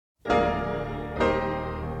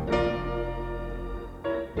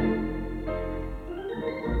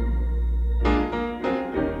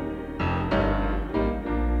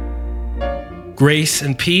Grace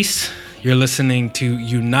and peace. You're listening to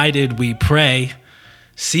United We Pray,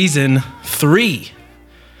 Season 3.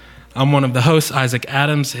 I'm one of the hosts, Isaac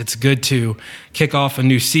Adams. It's good to kick off a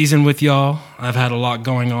new season with y'all. I've had a lot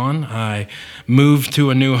going on. I moved to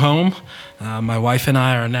a new home. My wife and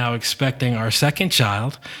I are now expecting our second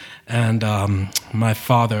child, and my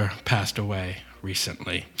father passed away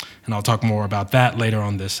recently. And I'll talk more about that later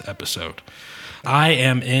on this episode. I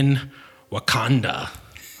am in Wakanda.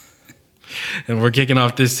 And we're kicking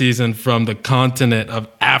off this season from the continent of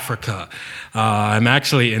Africa. I'm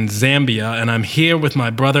actually in Zambia, and I'm here with my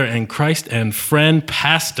brother in Christ and friend,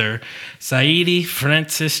 Pastor Saidi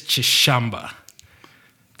Francis Chishamba.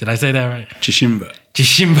 Did I say that right? Chishimba.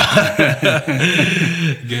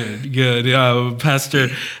 Good. Pastor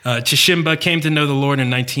Chishimba came to know the Lord in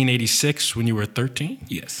 1986 when you were 13?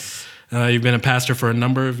 Yes. You've been a pastor for a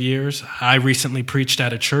number of years. I recently preached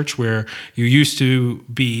at a church where you used to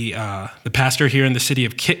be the pastor here in the city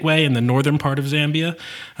of Kitwe in the northern part of Zambia.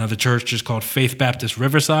 The church is called Faith Baptist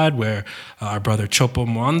Riverside, where our brother Chopo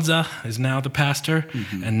Mwanza is now the pastor.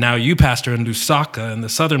 Mm-hmm. And now you pastor in Lusaka in the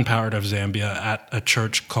southern part of Zambia at a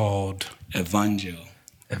church called Evangel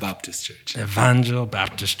Baptist Church. Evangel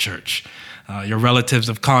Baptist Church. Your relatives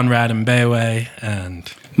of Conrad and Bewe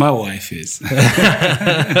and... My wife is.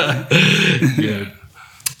 Good.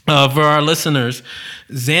 For our listeners,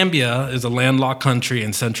 Zambia is a landlocked country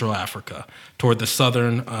in Central Africa toward the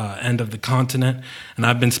southern end of the continent. And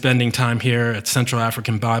I've been spending time here at Central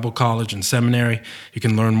African Bible College and Seminary. You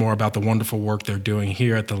can learn more about the wonderful work they're doing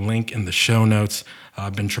here at the link in the show notes.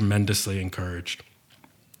 I've been tremendously encouraged.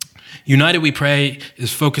 United We Pray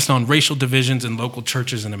is focused on racial divisions in local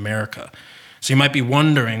churches in America. So you might be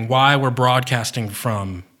wondering why we're broadcasting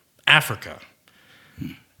from Africa.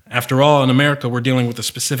 After all, in America, we're dealing with a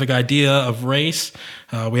specific idea of race.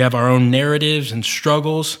 We have our own narratives and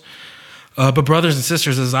struggles. But brothers and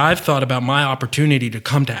sisters, as I've thought about my opportunity to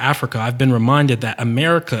come to Africa, I've been reminded that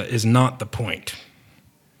America is not the point,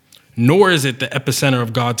 nor is it the epicenter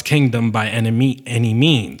of God's kingdom by any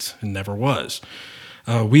means. It never was.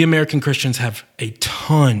 We American Christians have a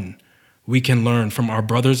ton we can learn from our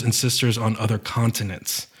brothers and sisters on other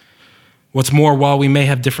continents. What's more, while we may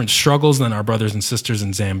have different struggles than our brothers and sisters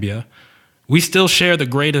in Zambia, we still share the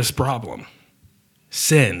greatest problem: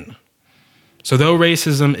 sin. So though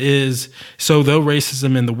racism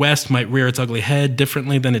in the West might rear its ugly head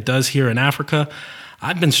differently than it does here in Africa,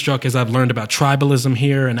 I've been struck as I've learned about tribalism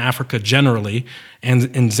here in Africa generally, and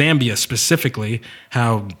in Zambia specifically,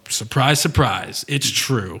 how, surprise, surprise, it's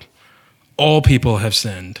true. All people have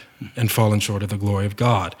sinned and fallen short of the glory of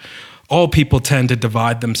God. All people tend to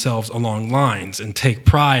divide themselves along lines and take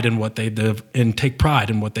pride in what they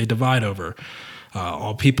divide over.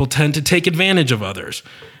 All people tend to take advantage of others,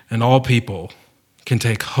 and all people can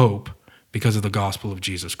take hope because of the gospel of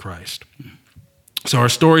Jesus Christ. So our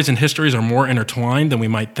stories and histories are more intertwined than we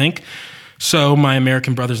might think. So, my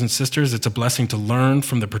American brothers and sisters, it's a blessing to learn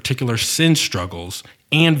from the particular sin struggles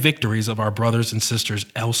and victories of our brothers and sisters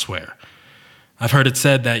elsewhere. I've heard it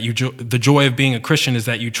said that the joy of being a Christian is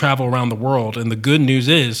that you travel around the world, and the good news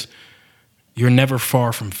is you're never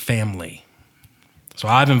far from family. So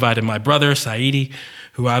I've invited my brother, Saidi,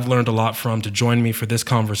 who I've learned a lot from, to join me for this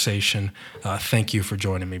conversation. Thank you for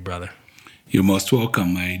joining me, brother. You're most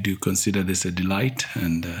welcome. I do consider this a delight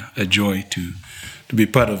and a joy to be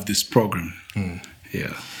part of this program.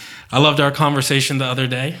 Yeah. I loved our conversation the other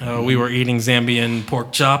day. We were eating Zambian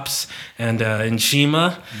pork chops and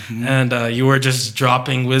nshima, and you were just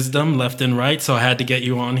dropping wisdom left and right, so I had to get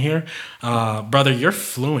you on here. Brother, you're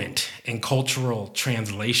fluent in cultural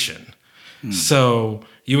translation. So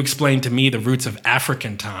you explained to me the roots of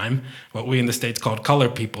African time, what we in the States called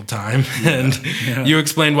colored people time, and you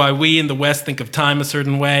explained why we in the West think of time a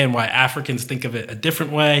certain way and why Africans think of it a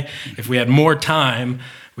different way. If we had more time,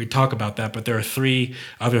 we'd talk about that, but there are three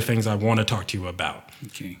other things I want to talk to you about.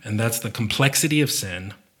 Okay. And that's the complexity of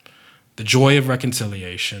sin, the joy of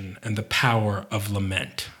reconciliation, and the power of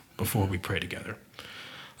lament before we pray together.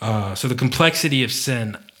 So the complexity of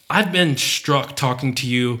sin, I've been struck talking to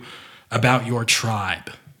you about your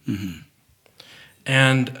tribe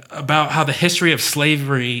and about how the history of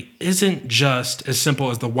slavery isn't just as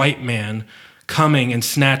simple as the white man coming and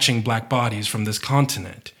snatching black bodies from this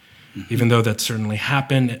continent. Even though that certainly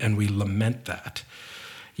happened, and we lament that.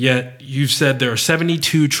 Yet, you've said there are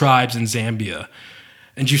 72 tribes in Zambia,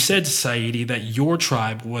 and you said, Saidi, that your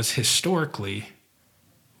tribe was historically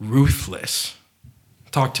ruthless.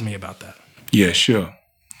 Talk to me about that. Yeah, sure.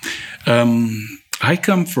 I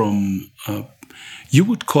come from, you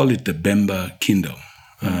would call it the Bemba Kingdom,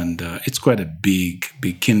 and it's quite a big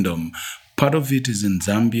kingdom, part of it is in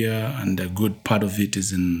Zambia, and a good part of it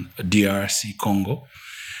is in DRC, Congo.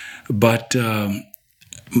 But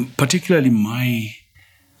particularly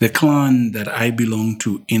the clan that I belong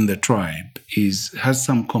to in the tribe has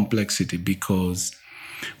some complexity, because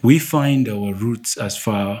we find our roots as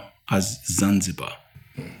far as Zanzibar.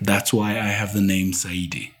 That's why I have the name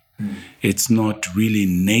Saidi. It's not really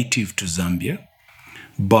native to Zambia,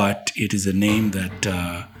 but it is a name that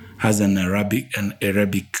has an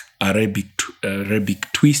Arabic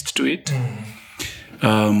twist to it.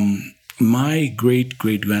 My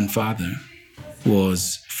great-great-grandfather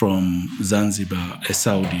was from Zanzibar, a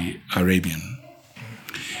Saudi Arabian.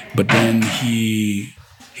 But then he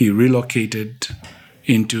relocated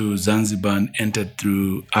into Zanzibar and entered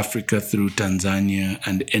through Africa, through Tanzania,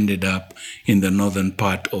 and ended up in the northern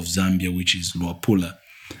part of Zambia, which is Luapula,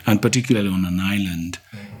 and particularly on an island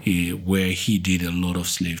where he did a lot of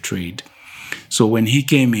slave trade. So when he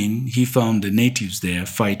came in, he found the natives there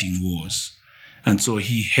fighting wars. And so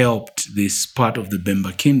he helped this part of the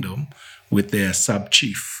Bemba kingdom with their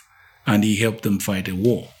sub-chief, and he helped them fight a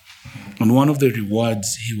war. And one of the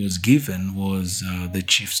rewards he was given was the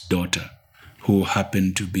chief's daughter, who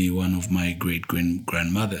happened to be one of my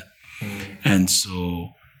great-grandmother. And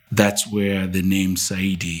so that's where the name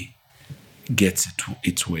Saidi gets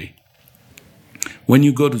its way. When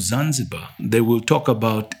you go to Zanzibar, they will talk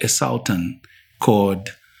about a sultan called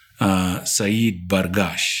Said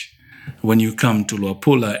Bargash. When you come to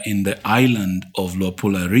Luapula, in the island of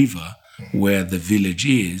Luapula River, where the village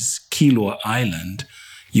is, Kilwa Island,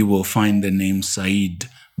 you will find the name Said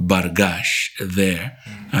Bargash there,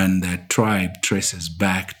 and that tribe traces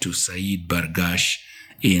back to Said Bargash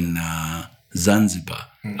in Zanzibar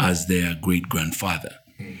as their great-grandfather.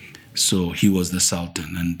 So he was the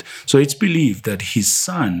sultan. And so it's believed that his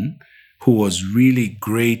son, who was really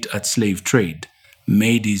great at slave trade,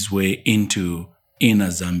 made his way into inner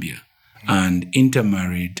Zambia and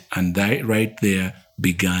intermarried, and right there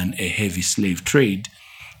began a heavy slave trade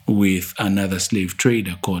with another slave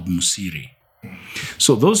trader called Musiri.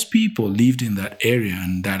 So those people lived in that area,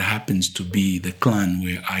 and that happens to be the clan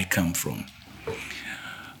where I come from.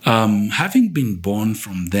 Having been born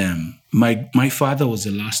from them, my father was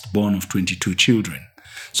the last born of 22 children.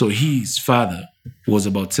 So his father was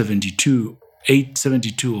about 72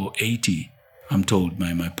 or 80, I'm told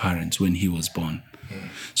by my parents, when he was born.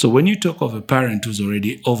 So when you talk of a parent who's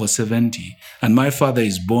already over 70, and my father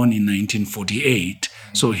is born in 1948,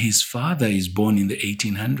 so his father is born in the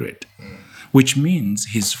 1800s, which means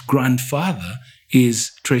his grandfather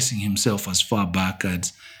is tracing himself as far back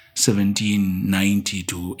as 1790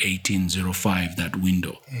 to 1805, that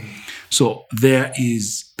window. So there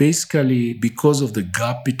is basically, because of the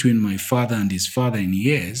gap between my father and his father in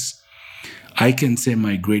years, I can say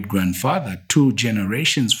my great-grandfather, 2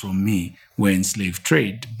 generations from me, were in slave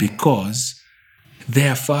trade, because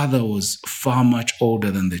their father was far much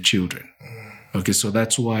older than the children. Okay, so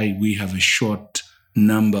that's why we have a short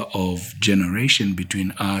number of generation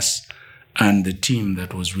between us and the team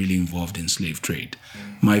that was really involved in slave trade.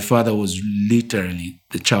 My father was literally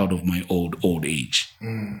the child of my old age.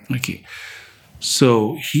 Okay,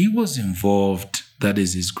 so he was involved, that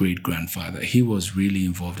is his great-grandfather, he was really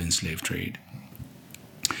involved in slave trade.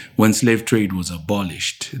 When slave trade was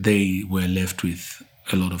abolished, they were left with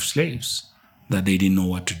a lot of slaves that they didn't know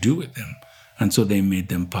what to do with them. And so they made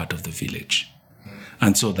them part of the village.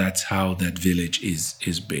 And so that's how that village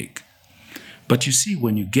is big. But you see,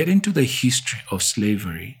 when you get into the history of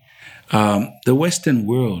slavery, the Western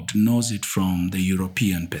world knows it from the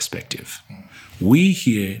European perspective. We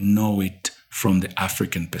here know it from the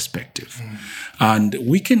African perspective. And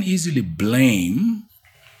we can easily blame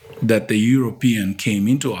that the European came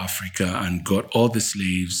into Africa and got all the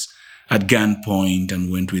slaves at gunpoint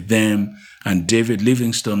and went with them. And David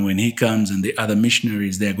Livingstone, when he comes, and the other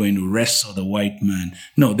missionaries, they're going to wrestle the white man.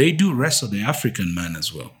 No, they do wrestle the African man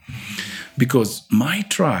as well. Because my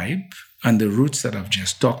tribe and the roots that I've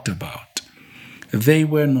just talked about, they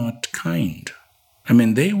were not kind. I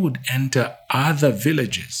mean, they would enter other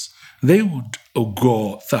villages. They would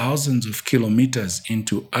go thousands of kilometers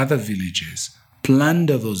into other villages,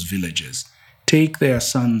 plunder those villages, take their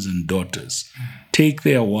sons and daughters, take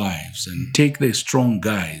their wives, and take their strong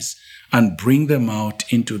guys, and bring them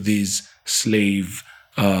out into these slave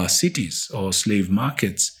cities or slave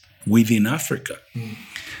markets within Africa.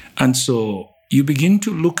 And so you begin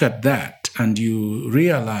to look at that, and you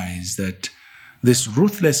realize that this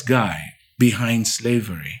ruthless guy behind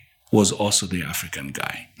slavery was also the African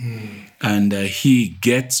guy. And he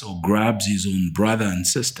gets or grabs his own brother and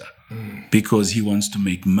sister because he wants to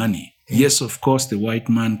make money Yes, of course, the white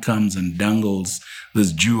man comes and dangles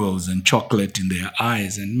those jewels and chocolate in their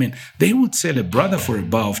eyes. And men, they would sell a brother for a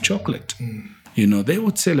bar of chocolate. They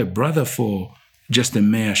would sell a brother for just a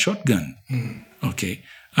mere shotgun. Okay.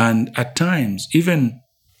 And at times, even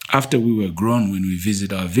after we were grown, when we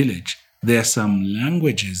visit our village, there are some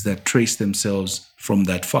languages that trace themselves from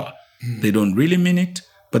that far. They don't really mean it,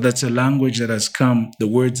 but that's a language that has come, the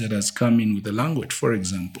words that has come in with the language. For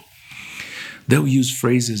example, they'll use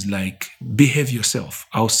phrases like, behave yourself,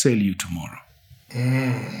 I'll sell you tomorrow.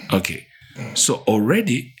 Okay. So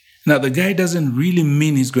already, now the guy doesn't really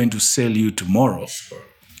mean he's going to sell you tomorrow,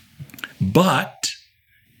 but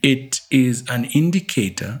it is an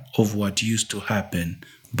indicator of what used to happen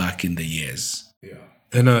back in the years. Yeah.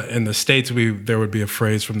 In the States, there would be a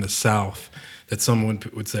phrase from the South that someone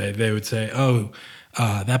would say. They would say, "Oh,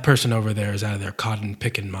 that person over there is out of their cotton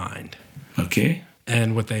picking mind." Okay.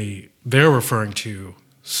 And what they're referring to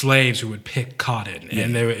slaves who would pick cotton,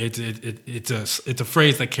 and it's a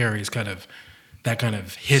phrase that carries that kind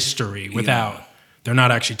of history without. They're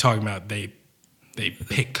not actually talking about they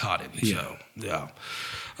pick cotton. Yeah.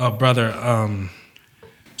 So brother.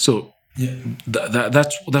 So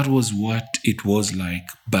that was what it was like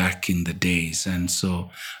back in the days. And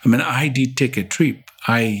so, I did take a trip.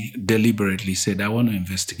 I deliberately said, I want to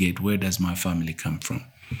investigate, where does my family come from?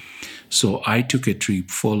 So I took a trip,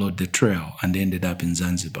 followed the trail, and ended up in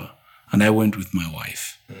Zanzibar. And I went with my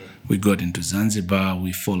wife. We got into Zanzibar,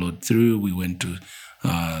 we followed through, we went to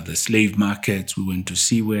the slave markets, we went to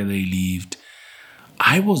see where they lived.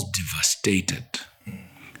 I was devastated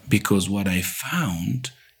because what I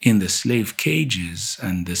found in the slave cages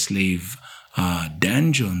and the slave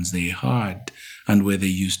dungeons they had, and where they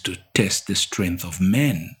used to test the strength of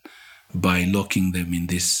men by locking them in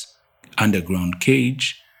this underground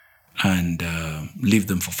cage and leave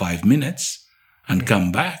them for 5 minutes and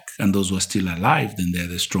come back, and those who are still alive, then they're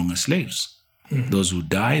the stronger slaves. Those who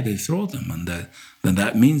die, they throw them, and then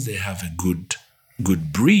that means they have a good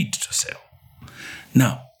breed to sell.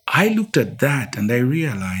 Now, I looked at that and I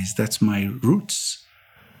realized that's my roots.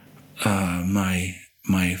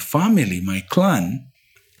 My family, my clan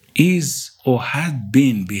is or had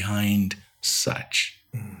been behind such.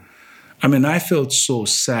 I felt so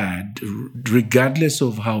sad, regardless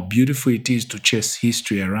of how beautiful it is to chase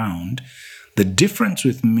history around. The difference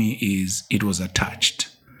with me is it was attached.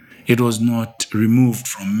 It was not removed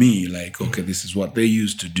from me like, okay, this is what they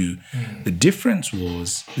used to do. The difference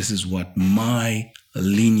was, this is what my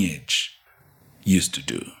lineage used to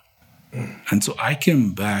do. And so I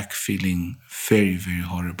came back feeling very, very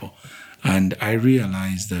horrible. And I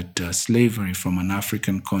realized that slavery from an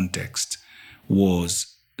African context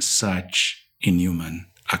was such inhuman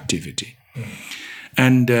activity.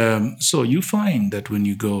 And so you find that when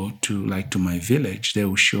you go to my village, they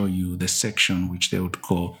will show you the section which they would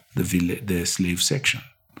call the slave section.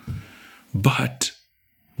 But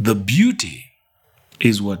the beauty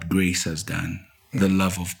is what grace has done, the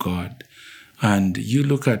love of God. And you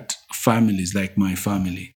look at families like my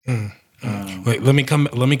family. Wait, let me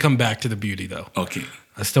come back to the beauty though. Okay.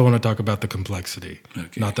 I still want to talk about the complexity.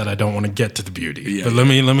 Okay. Not that I don't want to get to the beauty, but let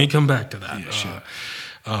me come back to that. Yeah, sure.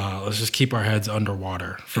 Let's just keep our heads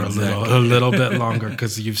underwater for a little bit longer,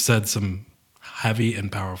 because you've said some heavy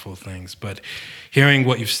and powerful things. But hearing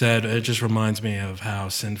what you've said, it just reminds me of how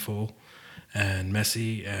sinful and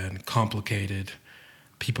messy and complicated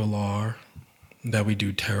people are, that we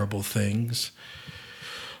do terrible things,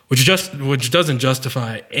 which doesn't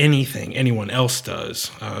justify anything anyone else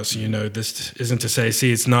does. So this isn't to say,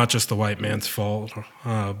 see, it's not just the white man's fault,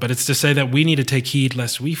 but it's to say that we need to take heed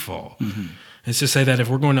lest we fall. It's to say that if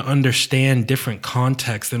we're going to understand different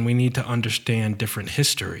contexts, then we need to understand different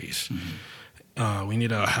histories. We need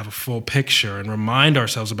to have a full picture and remind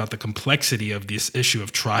ourselves about the complexity of this issue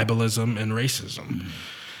of tribalism and racism.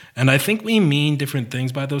 And I think we mean different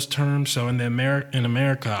things by those terms. So in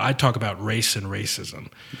America, I talk about race and racism.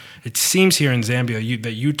 It seems here in Zambia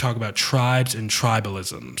that you talk about tribes and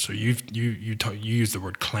tribalism. So you use the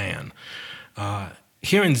word clan.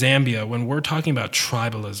 Here in Zambia, when we're talking about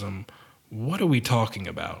tribalism, what are we talking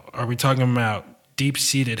about? Are we talking about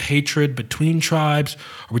deep-seated hatred between tribes?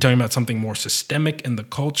 Are we talking about something more systemic in the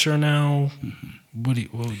culture now? What do you?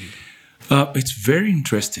 It's very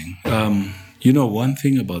interesting. One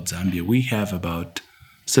thing about Zambia, we have about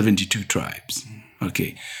 72 tribes,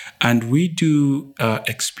 okay? And we do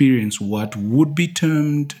experience what would be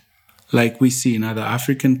termed, like we see in other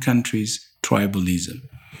African countries, tribalism.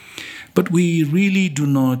 But we really do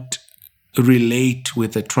not relate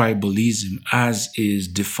with the tribalism as is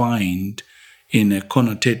defined in a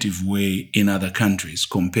connotative way in other countries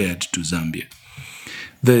compared to Zambia.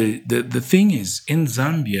 The thing is, in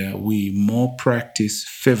Zambia, we more practice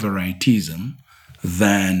favoritism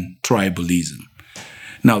than tribalism.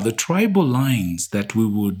 Now, the tribal lines that we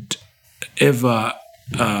would ever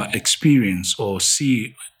experience or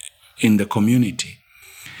see in the community,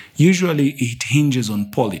 usually it hinges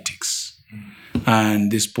on politics.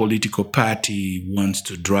 And this political party wants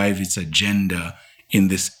to drive its agenda in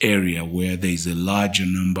this area where there is a larger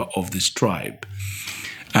number of this tribe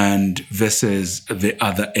and versus the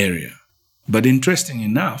other area. But interesting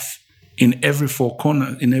enough, in every corner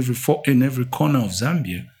of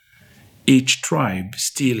Zambia, each tribe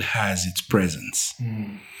still has its presence.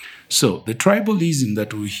 So the tribalism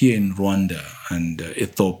that we hear in Rwanda and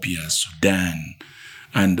Ethiopia, Sudan,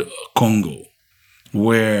 and Congo,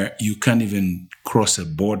 where you can't even cross a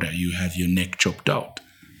border, you have your neck chopped out.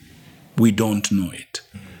 We don't know it.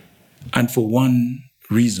 And for one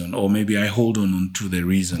reason, or maybe I hold on to the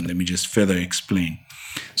reason, let me just further explain.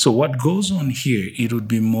 So what goes on here, it would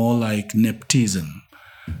be more like nepotism.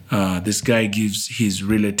 This guy gives his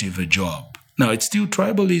relative a job. Now, it's still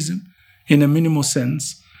tribalism in a minimal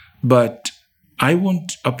sense, but I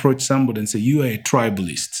won't approach somebody and say, you are a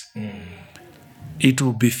tribalist. It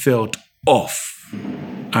will be felt off,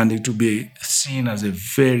 and it will be seen as a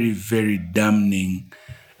very, very damning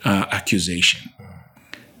accusation.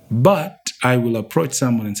 But I will approach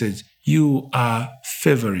someone and say, you are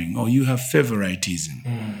favoring, or you have favoritism.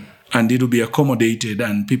 And it will be accommodated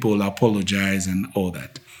and people will apologize and all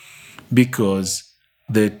that. Because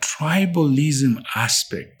the tribalism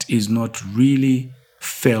aspect is not really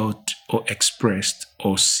felt or expressed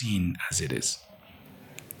or seen as it is.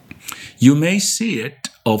 You may see it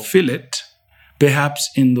or feel it perhaps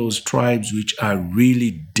in those tribes which are really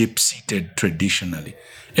deep-seated traditionally.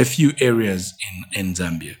 A few areas in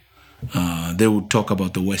Zambia, they would talk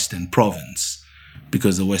about the Western Province,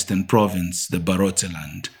 because the Western Province, the Barotse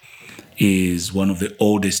land, is one of the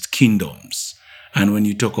oldest kingdoms. And when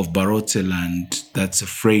you talk of Barotse land, that's a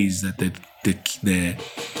phrase that the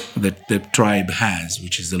tribe has,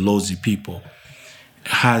 which is the Lozi people,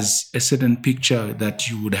 has a certain picture that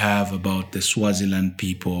you would have about the Swaziland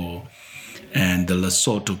people and the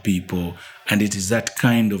Lesotho people. And it is that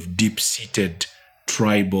kind of deep-seated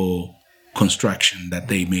tribal construction that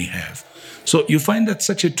they may have. So you find that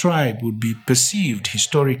such a tribe would be perceived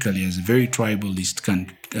historically as a very tribalist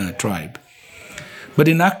tribe. But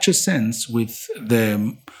in actual sense, with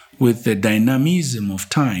the dynamism of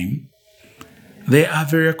time, they are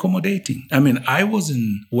very accommodating. I mean, I was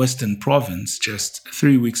in Western Province just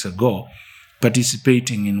 3 weeks ago,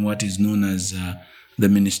 participating in what is known as the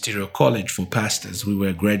Ministerial College for Pastors. We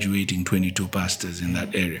were graduating 22 pastors in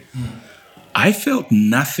that area. I felt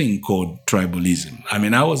nothing called tribalism. I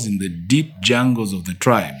mean, I was in the deep jungles of the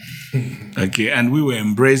tribe, okay, and we were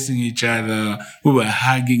embracing each other, we were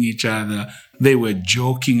hugging each other. They were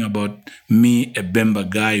joking about me, a Bemba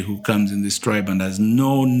guy who comes in this tribe and has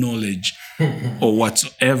no knowledge or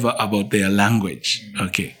whatsoever about their language,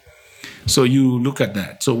 okay. So you look at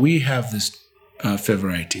that. So we have this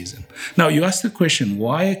favoritism. Now, you ask the question,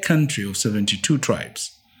 why a country of 72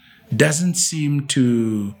 tribes doesn't seem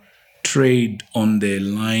to trade on the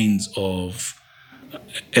lines of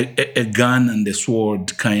a gun and a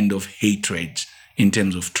sword kind of hatred in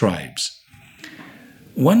terms of tribes.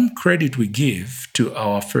 One credit we give to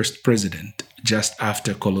our first president just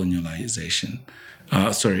after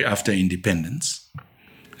after independence,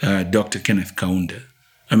 Dr. Kenneth Kaunda.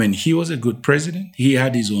 I mean, he was a good president. He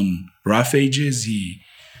had his own rough edges.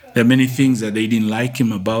 There are many things that they didn't like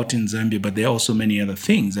him about in Zambia, but there are also many other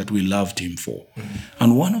things that we loved him for.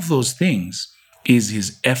 And one of those things is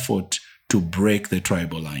his effort to break the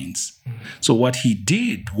tribal lines. So what he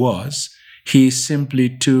did was he simply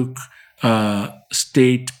took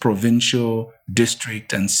state, provincial,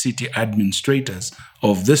 district, and city administrators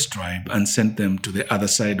of this tribe and sent them to the other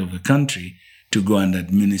side of the country to go and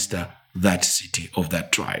administer that city of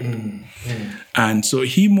that tribe. And so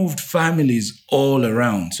he moved families all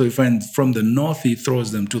around. So you find from the north, he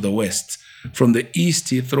throws them to the west. From the east,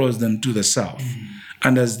 he throws them to the south.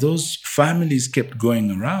 And as those families kept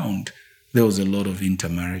going around, there was a lot of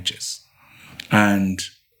intermarriages. And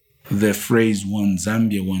the phrase "One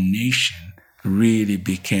Zambia, One Nation" really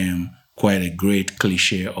became quite a great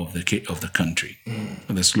cliche of the country,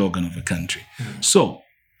 the slogan of the country. So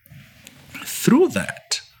through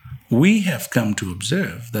that, we have come to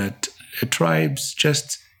observe that tribes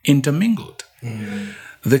just intermingled.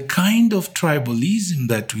 The kind of tribalism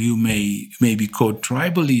that you may be called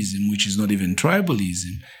tribalism, which is not even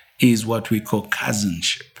tribalism, is what we call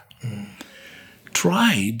cousinship.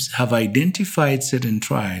 Tribes have identified certain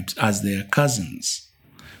tribes as their cousins,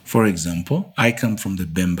 For example, I come from the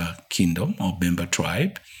Bemba Kingdom or Bemba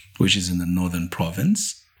tribe, which is in the northern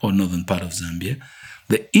province or northern part of Zambia.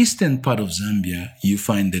 The eastern part of Zambia, you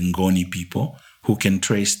find the Ngoni people who can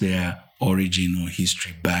trace their origin or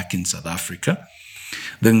history back in South Africa.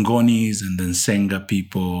 The Ngonis and the Nsenga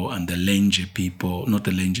people and the Lenje people, not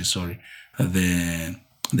the Lenje, sorry, the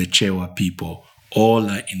Chewa people, all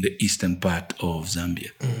are in the eastern part of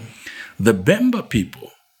Zambia. The Bemba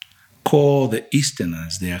people call the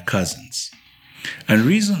Easterners their cousins. And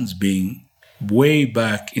reasons being, way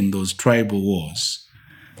back in those tribal wars,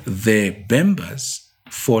 the Bembas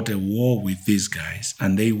fought a war with these guys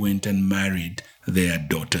and they went and married their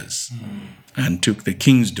daughters and took the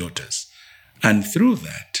king's daughters. And through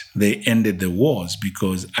that, they ended the wars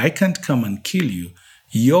because I can't come and kill you.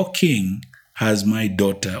 Your king has my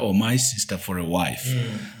daughter or my sister for a wife.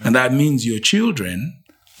 And that means your children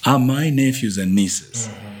are my nephews and nieces.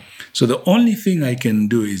 So the only thing I can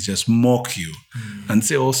do is just mock you and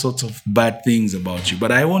say all sorts of bad things about you.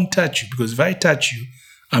 But I won't touch you because if I touch you,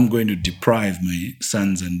 I'm going to deprive my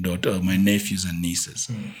sons and daughters, my nephews and nieces.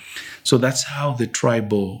 So that's how the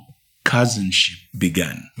tribal cousinship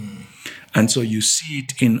began. And so you see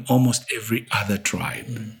it in almost every other tribe,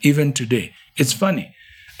 even today. It's funny.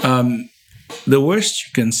 The worst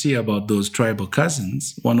you can see about those tribal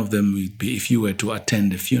cousins, one of them would be if you were to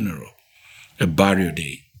attend a funeral, a burial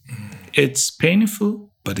day. It's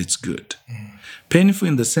painful, but it's good. Painful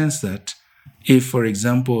in the sense that if, for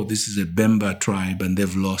example, this is a Bemba tribe and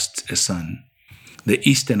they've lost a son, the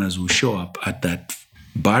Easterners will show up at that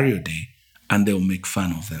burial day and they'll make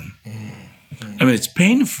fun of them. I mean, it's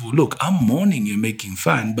painful. Look, I'm mourning, you're making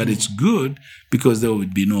fun, but it's good because there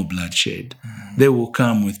would be no bloodshed. They will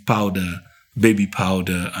come with powder, baby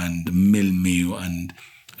powder and meal and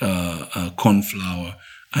corn flour,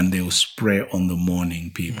 and they'll spray on the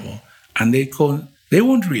mourning people. And they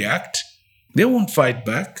won't react. They won't fight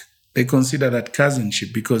back. They consider that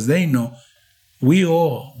cousinship because they know we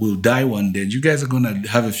all will die one day. You guys are going to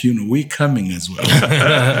have a funeral. We're coming as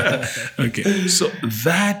well. Okay. So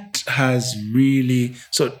that has really...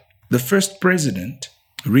 So the first president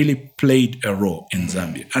really played a role in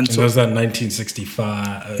Zambia. And so was that 1965?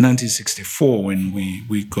 1964 when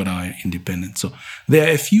we got our independence. So there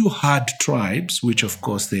are a few hard tribes, which of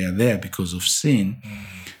course they are there because of sin,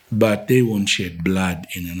 but they won't shed blood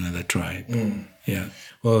in another tribe. Yeah.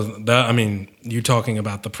 Well, you talking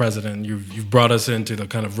about the president, you've brought us into the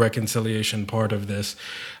kind of reconciliation part of this,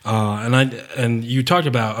 and you talked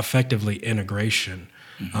about effectively integration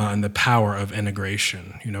and the power of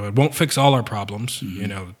integration. You know, it won't fix all our problems. You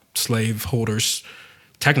know, slave holders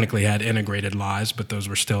technically had integrated lives, but those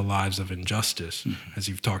were still lives of injustice, as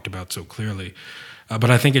you've talked about so clearly. But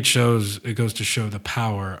I think it goes to show the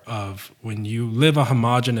power of when you live a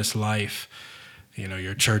homogenous life. You know,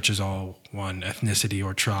 your church is all one ethnicity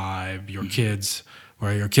or tribe. Your kids,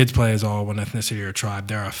 where your kids play is all one ethnicity or tribe.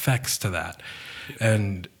 There are effects to that,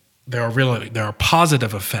 and there are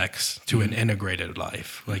positive effects to an integrated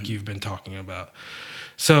life, like you've been talking about.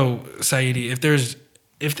 So, Saidi, if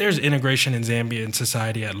there's integration in Zambia and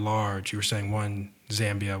society at large, you were saying one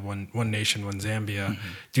Zambia, one nation, one Zambia.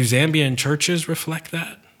 Do Zambian churches reflect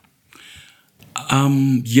that?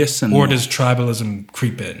 Yes and no. Or no. Does tribalism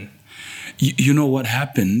creep in? You know what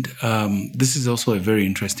happened? This is also a very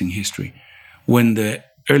interesting history. When the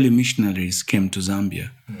early missionaries came to Zambia,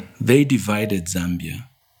 they divided Zambia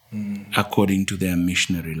according to their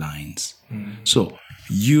missionary lines. So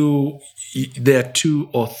there are 2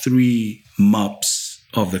 or 3 maps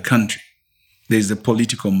of the country. There's a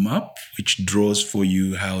political map, which draws for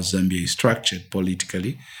you how Zambia is structured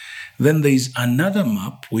politically. Then there's another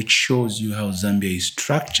map, which shows you how Zambia is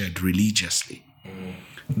structured religiously.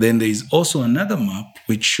 Then there is also another map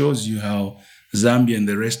which shows you how Zambia and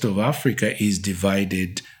the rest of Africa is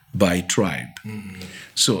divided by tribe.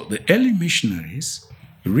 So the early missionaries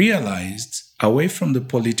realized, away from the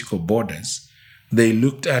political borders, they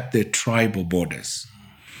looked at the tribal borders.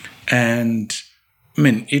 And,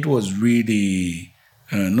 it was really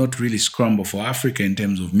not really scramble for Africa in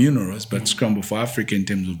terms of minerals, but scramble for Africa in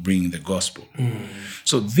terms of bringing the gospel.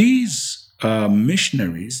 So these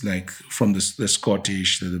missionaries, like from the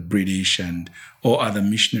Scottish, the British, or other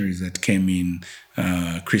missionaries that came in,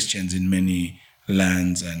 Christians in many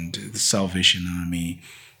lands, and the Salvation Army,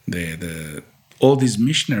 all these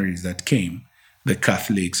missionaries that came, the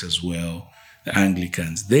Catholics as well, the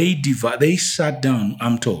Anglicans, they sat down.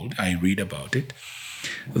 I'm told, I read about it,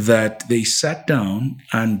 that they sat down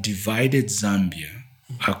and divided Zambia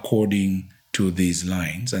according to these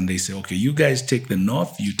lines, and they say, okay, you guys take the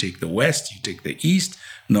north, you take the west, you take the east,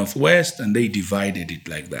 northwest, and they divided it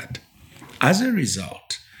like that. As a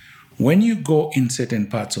result, When you go in certain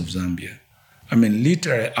parts of Zambia, I mean,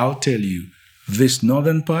 literally, I'll tell you, this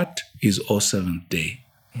northern part is all Seventh Day.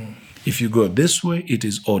 If you go this way, it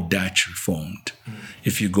is all Dutch Reformed.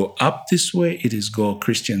 If you go up this way, it is all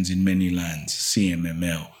Christians in Many Lands,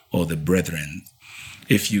 CMML, or the Brethren.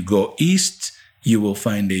 If you go east, you will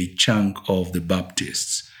find a chunk of the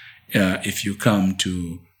Baptists. If you come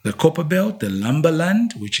to the Copper Belt, the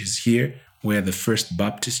Lumberland, which is here, where the first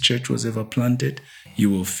Baptist church was ever planted, you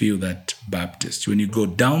will feel that Baptist. When you go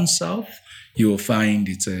down south, you will find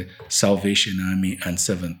it's a Salvation Army and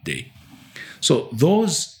Seventh Day. So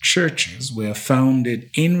those churches were founded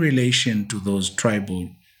in relation to those tribal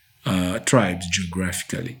tribes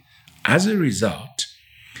geographically. As a result,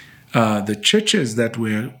 the churches that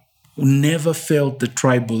were never felt the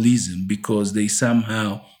tribalism because they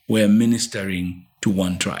somehow were ministering to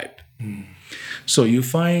one tribe. So you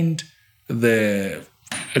find a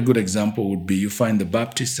good example would be you find the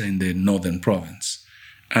Baptists in the northern province,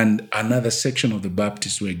 and another section of the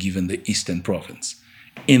Baptists were given the eastern province.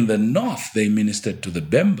 In the north, they ministered to the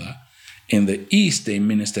Bemba. In the east, they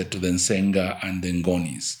ministered to the Nsenga and the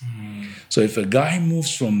Ngonis. So if a guy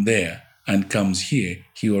moves from there and comes here,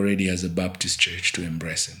 he already has a Baptist church to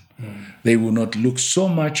embrace him. They will not look so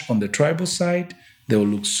much on the tribal side, they will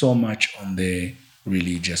look so much on the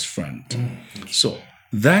religious front. So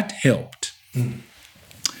that helped.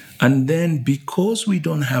 And then because we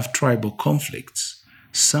don't have tribal conflicts,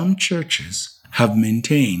 some churches have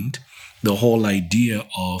maintained the whole idea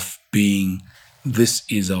of being, this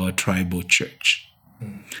is our tribal church.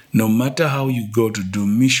 No matter how you go to do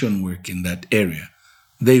mission work in that area,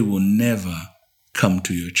 they will never come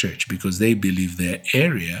to your church because they believe their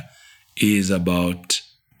area is about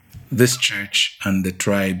this church and the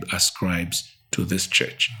tribe ascribes to this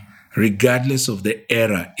church, regardless of the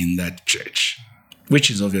error in that church,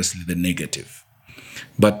 which is obviously the negative.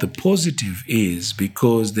 But the positive is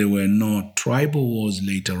because there were no tribal wars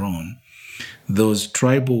later on, those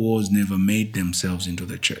tribal wars never made themselves into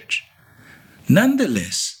the church.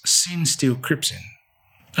 Nonetheless, sin still creeps in,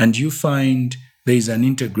 and you find there is an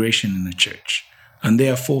integration in the church, and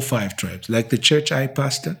there are 4 or 5 tribes. Like the church I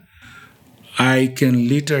pastor, I can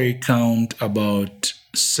literally count about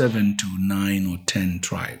 7 to 9 or 10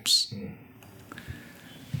 tribes.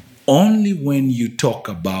 Only when you talk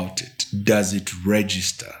about it does it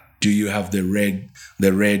register. Do you have the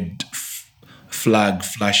red flag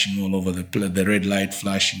flashing all over the red light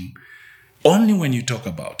flashing? Only when you talk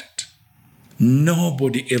about it.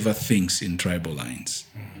 Nobody ever thinks in tribal lines.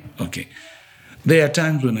 Okay. There are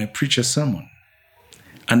times when I preach a sermon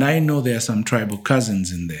and I know there are some tribal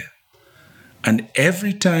cousins in there. And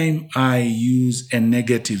every time I use a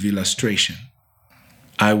negative illustration,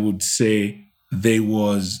 I would say there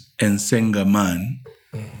was Nsenga man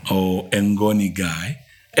or Ngoni guy.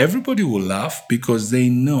 Everybody will laugh because they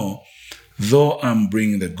know, though I'm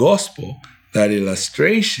bringing the gospel, that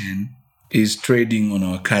illustration is trading on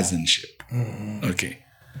our cousinship. Okay.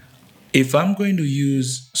 If I'm going to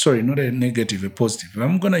use, not a negative, a positive. If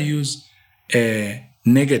I'm going to use a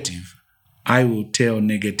negative, I will tell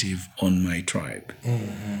negative on my tribe.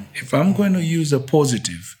 If I'm going to use a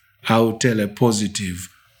positive, I will tell a positive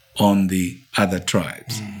on the other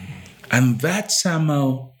tribes. And that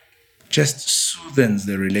somehow just soothes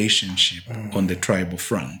the relationship on the tribal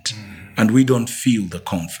front. And we don't feel the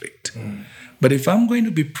conflict. But if I'm going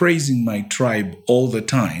to be praising my tribe all the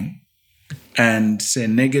time and say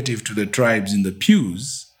negative to the tribes in the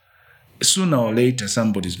pews, sooner or later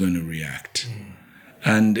somebody's going to react.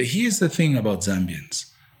 And here's the thing about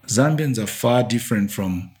Zambians. Zambians are far different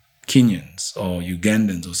from Kenyans or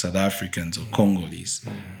Ugandans or South Africans or Congolese.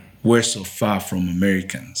 We're so far from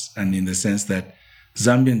Americans, and in the sense that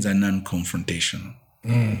Zambians are non-confrontational.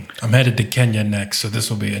 I'm headed to Kenya next, so this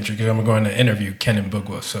will be interesting. I'm going to interview Ken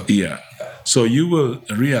Mbugua. So you will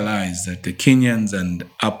realize that the Kenyans and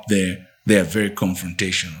up there, they are very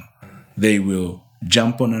confrontational. They will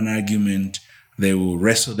jump on an argument, they will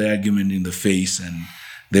wrestle the argument in the face, and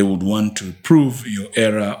they would want to prove your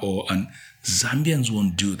error. And Zambians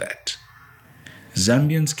won't do that.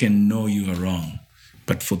 Zambians can know you are wrong,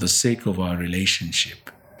 but for the sake of our relationship,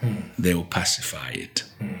 they will pacify it.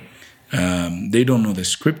 They don't know the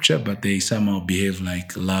scripture, but they somehow behave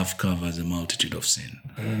like love covers a multitude of sin.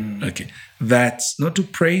 Okay, that's not to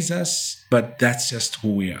praise us, but that's just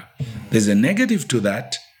who we are. There's a negative to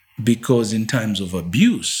that, because in times of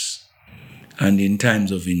abuse and in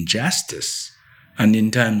times of injustice and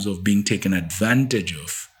in times of being taken advantage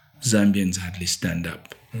of, Zambians hardly stand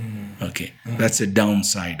up. Okay, that's a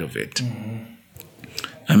downside of it.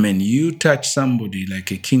 I mean, you touch somebody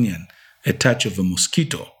like a Kenyan, a touch of a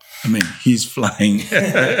mosquito, I mean, he's flying.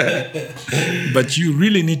 But you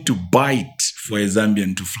really need to bite for a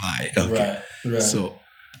Zambian to fly. Okay. Right. So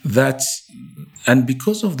and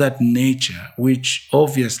because of that nature, which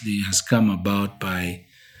obviously has come about by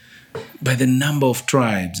the number of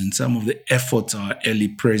tribes and some of the efforts our early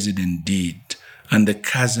president did, and the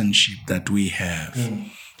cousinship that we have,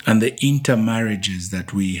 and the intermarriages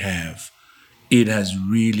that we have, it has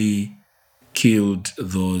really killed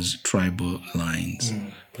those tribal lines.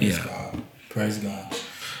 Praise God.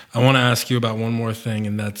 I want to ask you about one more thing,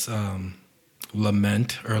 and that's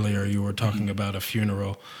lament. Earlier, you were talking about a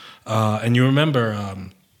funeral, and you remember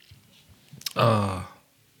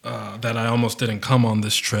that I almost didn't come on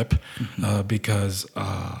this trip because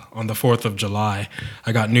on the 4th of July,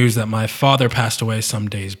 I got news that my father passed away some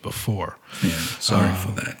days before. Yeah, sorry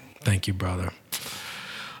for that. Thank you, brother.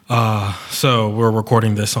 So we're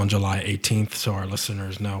recording this on July 18th, so our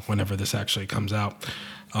listeners know whenever this actually comes out.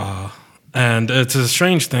 And it's a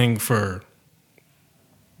strange thing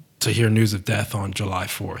to hear news of death on July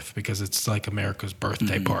 4th because it's like America's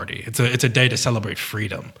birthday party. It's a day to celebrate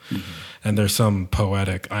freedom. And there's some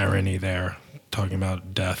poetic irony there talking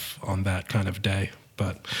about death on that kind of day.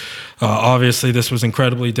 But obviously this was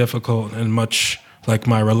incredibly difficult and much like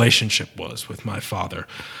my relationship was with my father.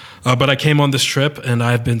 But I came on this trip, and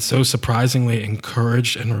I've been so surprisingly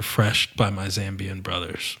encouraged and refreshed by my Zambian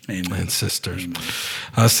brothers and sisters.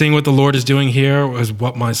 Seeing what the Lord is doing here was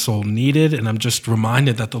what my soul needed, and I'm just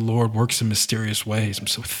reminded that the Lord works in mysterious ways. I'm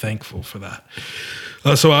so thankful for that.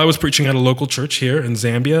 So I was preaching at a local church here in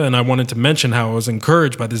Zambia, and I wanted to mention how I was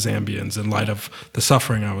encouraged by the Zambians in light of the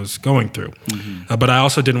suffering I was going through. But I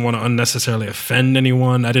also didn't want to unnecessarily offend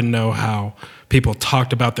anyone. I didn't know how people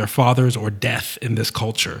talked about their fathers or death in this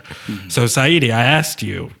culture. So Saidi, I asked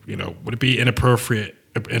you, would it be inappropriate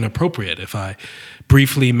if I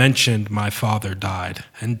briefly mentioned my father died?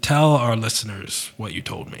 And tell our listeners what you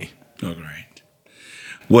told me. All right.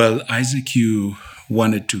 Well, Isaac, you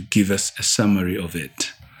wanted to give us a summary of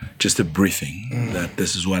it, just a briefing that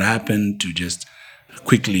this is what happened, to just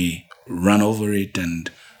quickly run over it, and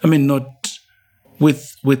not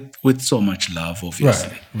with so much love,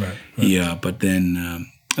 obviously. Right. Yeah, but then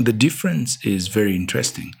the difference is very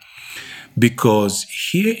interesting because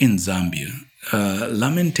here in Zambia,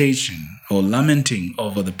 lamenting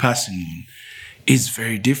over the passing one is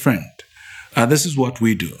very different. This is what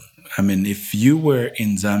we do. If you were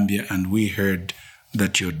in Zambia and we heard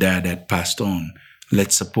that your dad had passed on,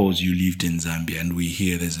 let's suppose you lived in Zambia and we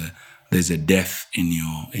hear there's a death in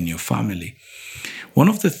your family. One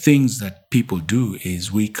of the things that people do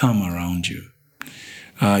is we come around you.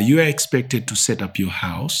 You are expected to set up your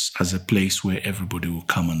house as a place where everybody will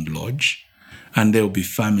come and lodge, and there will be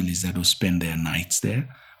families that will spend their nights there.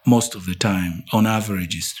 Most of the time, on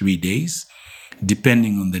average, is 3 days,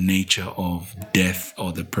 depending on the nature of death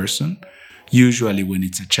or the person. Usually when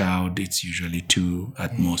it's a child, it's usually 2,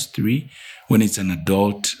 at most 3. When it's an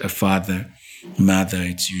adult, a father, mother,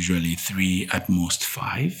 it's usually 3, at most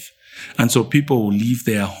 5. And so people will leave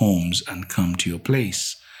their homes and come to your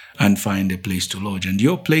place and find a place to lodge. And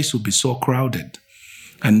your place will be so crowded.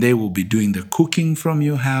 And they will be doing the cooking from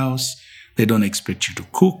your house. They don't expect you to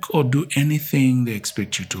cook or do anything. They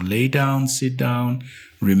expect you to lay down, sit down,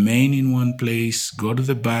 remain in one place, go to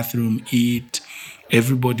the bathroom, eat.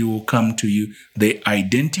 Everybody will come to you. They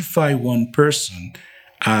identify one person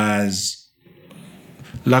as,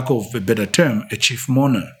 lack of a better term, a chief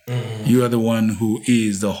mourner. You are the one who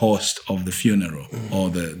is the host of the funeral or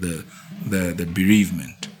the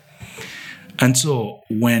bereavement. And so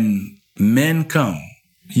when men come,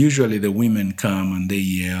 usually the women come and they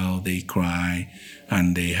yell, they cry,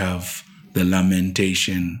 and they have the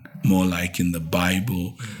lamentation, more like in the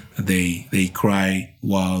Bible. They cry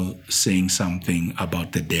while saying something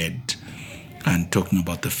about the dead and talking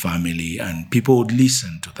about the family, and people would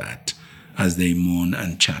listen to that as they mourn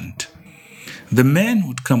and chant. The men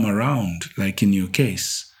would come around, like in your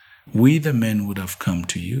case. We, the men, would have come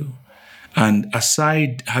to you. And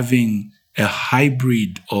aside having a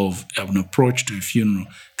hybrid of an approach to a funeral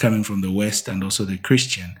coming from the West and also the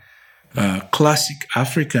Christian, classic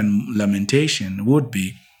African lamentation would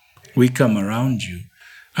be, we come around you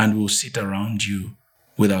and we'll sit around you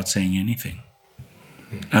without saying anything.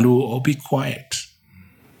 And we'll all be quiet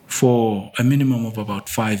for a minimum of about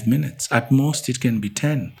 5 minutes. At most, it can be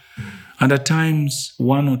 10. And at times,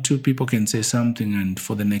 1 or 2 people can say something, and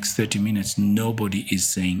for the next 30 minutes, nobody is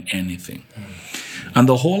saying anything. And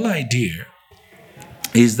the whole idea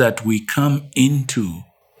is that we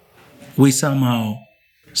somehow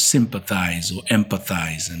sympathize or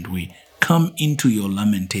empathize, and we come into your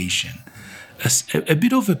lamentation as a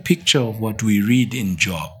bit of a picture of what we read in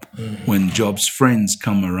Job. when Job's friends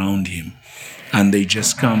come around him and they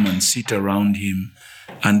just come and sit around him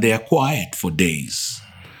and they are quiet for days.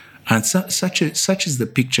 And such is the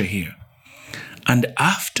picture here. And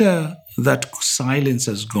after that silence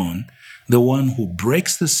has gone, the one who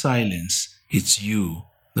breaks the silence, it's you,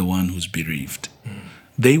 the one who's bereaved.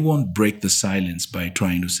 They won't break the silence by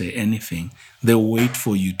trying to say anything. They'll wait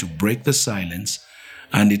for you to break the silence,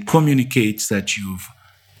 and it communicates that you've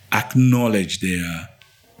acknowledged their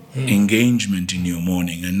engagement in your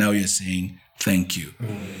mourning, and now you're saying thank you.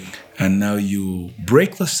 And now you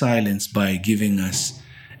break the silence by giving us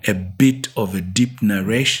a bit of a deep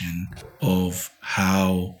narration of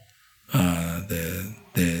how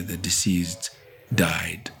the deceased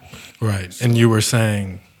died. Right. And you were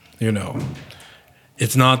saying,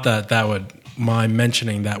 it's not that my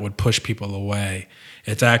mentioning that would push people away.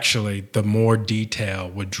 It's actually the more detail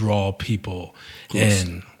would draw people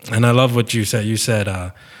in. And I love what you said. You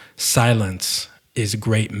said silence is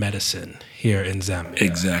great medicine here in Zambia.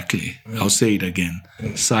 Exactly. I'll say it again.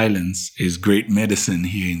 Silence is great medicine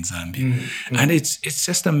here in Zambia. And it's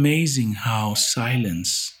just amazing how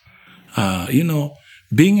silence,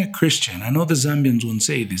 being a Christian, I know the Zambians won't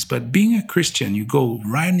say this, but being a Christian, you go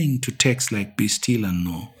running to texts like, be still and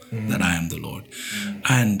know that I am the Lord.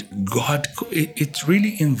 And God, it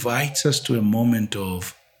really invites us to a moment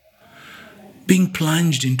of being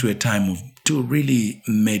plunged into a time to really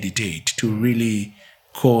meditate, to really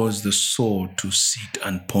cause the soul to sit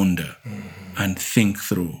and ponder and think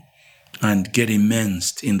through and get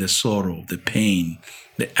immersed in the sorrow, the pain,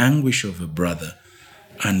 the anguish of a brother.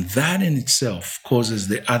 And that in itself causes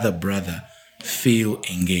the other brother feel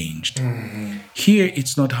engaged. Here,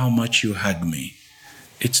 it's not how much you hug me.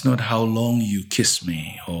 It's not how long you kiss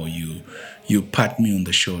me or you pat me on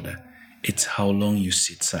the shoulder. It's how long you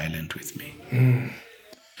sit silent with me.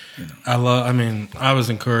 I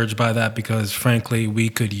was encouraged by that because, frankly, we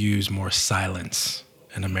could use more silence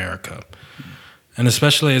in America. And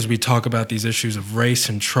especially as we talk about these issues of race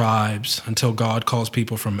and tribes, until God calls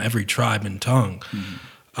people from every tribe and tongue,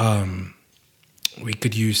 we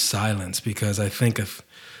could use silence, because I think if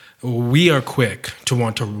we are quick to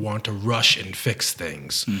want to rush and fix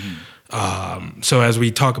things. So as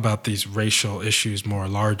we talk about these racial issues more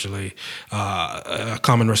largely, a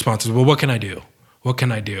common response is, well, what can I do? What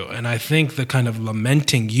can I do? And I think the kind of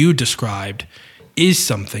lamenting you described is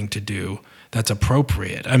something to do that's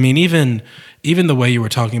appropriate. I mean, even the way you were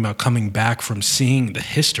talking about coming back from seeing the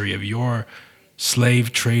history of your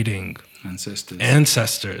slave trading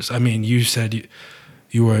ancestors. I mean, you said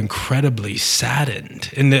you were incredibly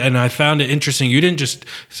saddened. And I found it interesting. You didn't just,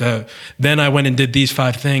 so then I went and did these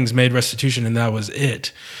 5 things, made restitution, and that was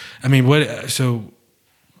it. I mean, so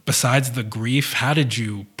besides the grief, how did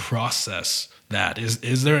you process that?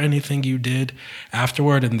 Is there anything you did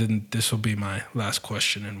afterward? And then this will be my last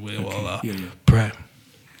question, and we will pray.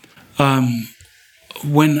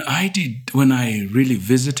 When I really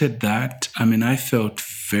visited that, I mean, I felt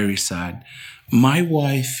very sad. My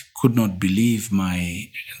wife could not believe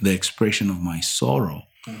the expression of my sorrow.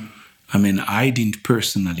 I mean, I didn't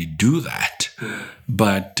personally do that,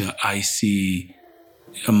 but I see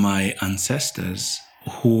my ancestors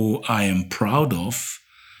who I am proud of,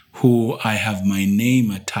 who I have my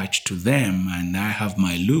name attached to them, and I have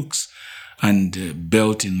my looks, and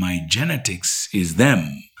built in my genetics is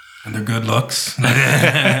them. And they're good looks.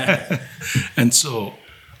 And so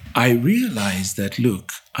I realized that,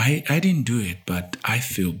 look, I didn't do it, but I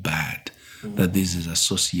feel bad that this is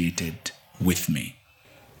associated with me.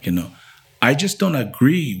 I just don't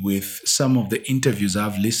agree with some of the interviews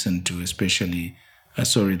I've listened to, especially,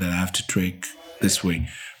 sorry that I have to trick this way,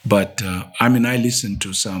 but I listened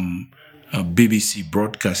to some BBC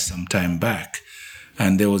broadcast some time back,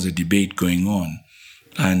 and there was a debate going on.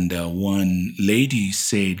 And one lady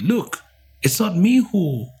said, look, it's not me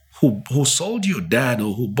who sold your dad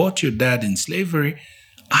or who bought your dad in slavery.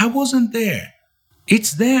 I wasn't there.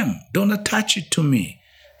 It's them. Don't attach it to me.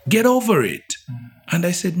 Get over it. And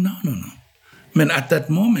I said, no. I mean, at that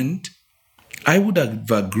moment, I would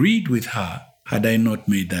have agreed with her had I not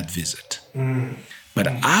made that visit. But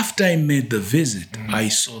after I made the visit, I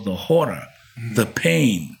saw the horror, the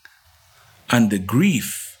pain, and the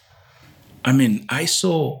grief. I mean, I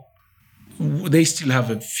saw, they still have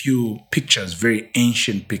a few pictures, very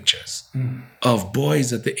ancient pictures, of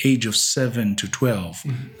boys at the age of 7 to 12.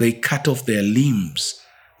 They cut off their limbs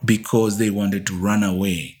because they wanted to run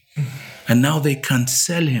away. And now they can't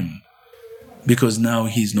sell him because now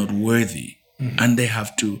he's not worthy. And they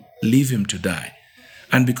have to leave him to die.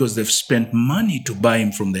 And because they've spent money to buy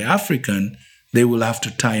him from the African, they will have to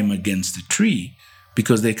tie him against the tree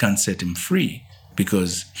because they can't set him free.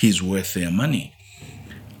 because he's worth their money.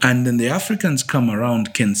 And then the Africans come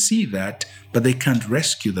around, can see that, but they can't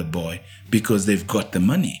rescue the boy because they've got the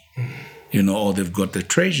money, or they've got the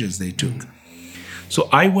treasures they took. So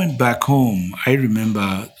I went back home. I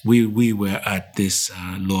remember we were at this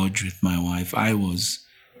lodge with my wife. I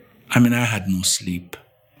had no sleep.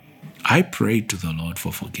 I prayed to the Lord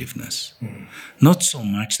for forgiveness. Not so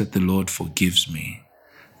much that the Lord forgives me,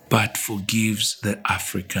 but forgives the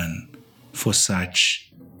African for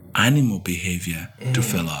such animal behavior to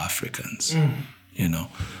fellow Africans,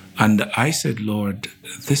 And I said, Lord,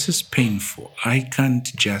 this is painful. I can't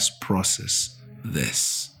just process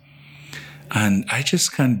this. And I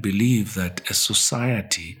just can't believe that a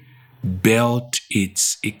society built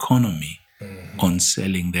its economy on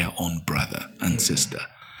selling their own brother and sister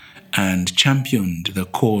and championed the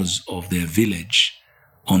cause of their village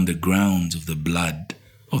on the grounds of the blood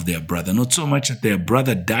of their brother. Not so much that their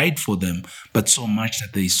brother died for them, but so much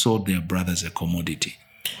that they sold their brother as a commodity.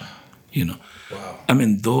 Wow.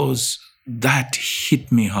 That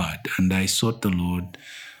hit me hard. And I sought the Lord.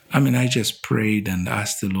 I just prayed and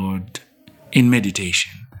asked the Lord in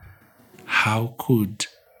meditation, how could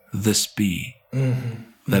this be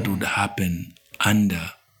that would happen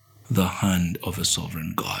under the hand of a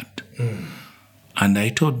sovereign God? And I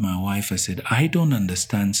told my wife, I said, I don't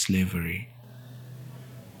understand slavery,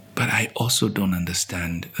 but I also don't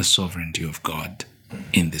understand the sovereignty of God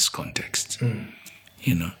in this context,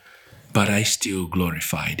 but I still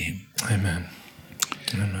glorified him. Amen.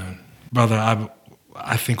 Amen. Brother,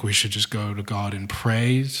 I think we should just go to God in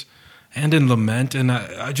praise and in lament. And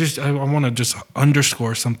I want to just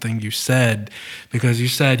underscore something you said, because you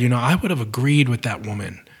said, I would have agreed with that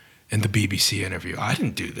woman in the BBC interview. I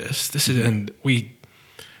didn't do this.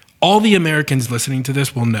 All the Americans listening to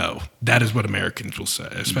this will know that is what Americans will say,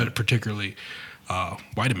 especially particularly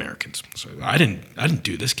white Americans. So I didn't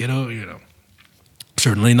do this, kiddo.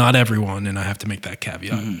 Certainly not everyone, and I have to make that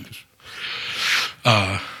caveat.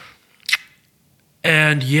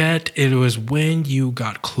 And yet it was when you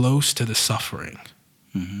got close to the suffering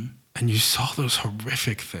and you saw those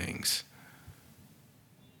horrific things,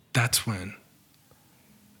 that's when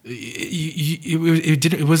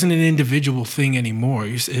it wasn't an individual thing anymore.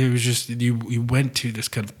 It was just you went to this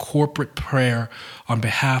kind of corporate prayer on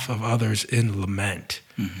behalf of others in lament.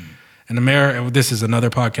 In America, this is another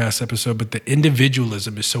podcast episode, but the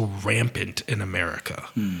individualism is so rampant in America.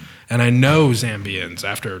 And I know Zambians,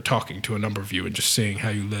 after talking to a number of you and just seeing how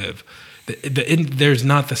you live, there's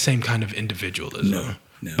not the same kind of individualism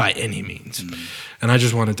by any means. And I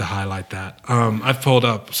just wanted to highlight that. I've pulled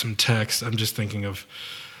up some text. I'm just thinking of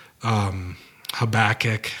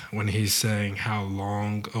Habakkuk when he's saying, how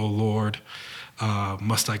long, O Lord,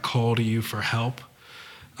 must I call to you for help?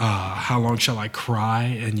 How long shall I cry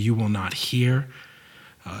and you will not hear?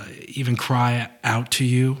 Even cry out to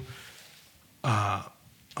you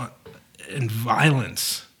in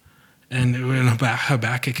violence. And when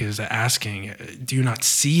Habakkuk is asking, do you not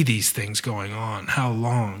see these things going on? How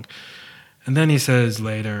long? And then he says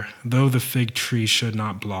later, though the fig tree should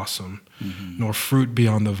not blossom, nor fruit be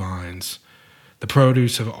on the vines, the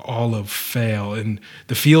produce of olive fail, and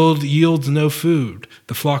the field yields no food,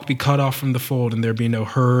 the flock be cut off from the fold, and there be no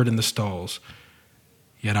herd in the stalls,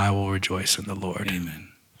 yet I will rejoice in the Lord. Amen.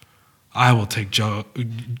 I will take joy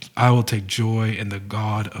in the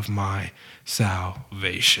God of my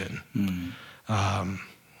salvation.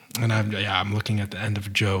 And I'm looking at the end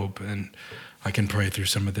of Job, and I can pray through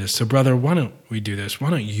some of this. So, brother, why don't we do this? Why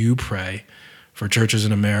don't you pray for churches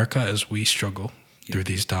in America as we struggle through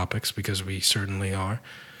these topics, because we certainly are.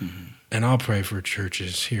 And I'll pray for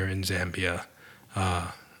churches here in Zambia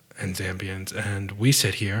and Zambians. And we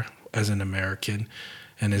sit here as an American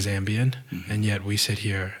and a Zambian, and yet we sit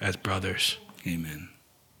here as brothers. Amen.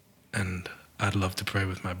 And I'd love to pray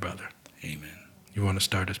with my brother. Amen. You want to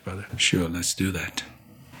start us, brother? Sure, let's do that.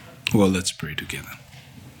 Well, let's pray together.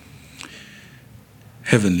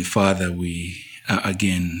 Heavenly Father, we are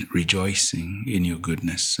again rejoicing in your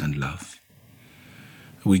goodness and love.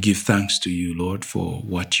 We give thanks to you, Lord, for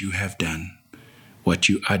what you have done, what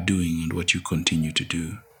you are doing, and what you continue to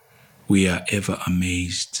do. We are ever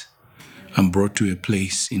amazed and brought to a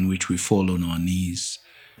place in which we fall on our knees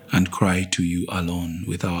and cry to you alone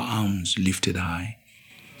with our arms lifted high,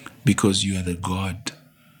 because you are the God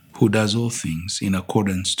who does all things in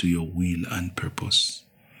accordance to your will and purpose.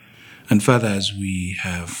 And Father, as we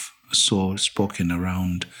have so spoken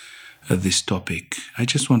around this topic, I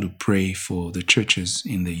just want to pray for the churches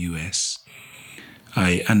in the U.S.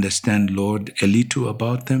 I understand, Lord, a little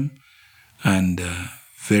about them and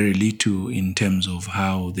very little in terms of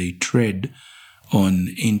how they tread on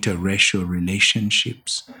interracial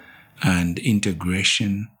relationships and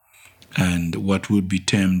integration and what would be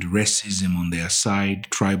termed racism on their side,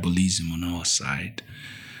 tribalism on our side.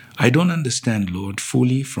 I don't understand, Lord,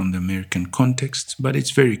 fully from the American context, but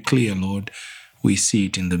it's very clear, Lord. We see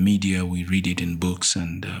it in the media, we read it in books,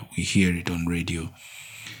 and we hear it on radio.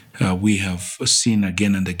 We have seen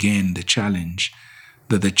again and again the challenge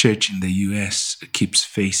that the church in the U.S. keeps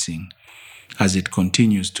facing as it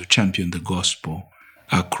continues to champion the gospel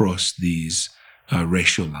across these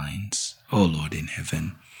racial lines. Oh, Lord in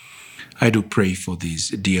heaven, I do pray for these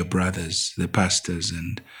dear brothers, the pastors,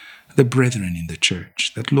 and the brethren in the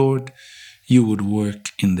church, that, Lord, you would work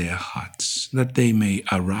in their hearts, that they may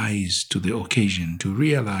arise to the occasion to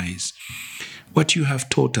realize what you have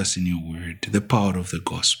taught us in your word, the power of the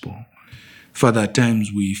gospel. Father, at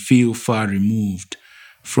times we feel far removed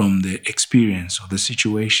from the experience or the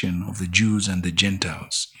situation of the Jews and the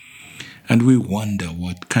Gentiles, and we wonder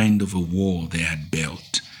what kind of a wall they had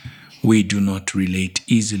built. We do not relate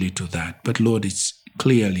easily to that, but Lord, it's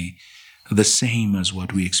clearly the same as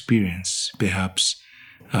what we experience, perhaps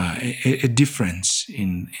a difference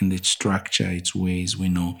in its structure, its ways. We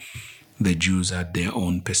know the Jews had their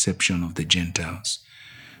own perception of the Gentiles.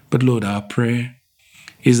 But Lord, our prayer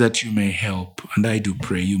is that you may help, and I do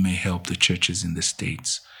pray you may help the churches in the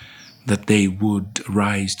States, that they would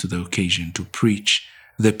rise to the occasion to preach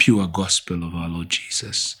the pure gospel of our Lord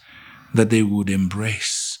Jesus, that they would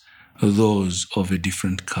embrace those of a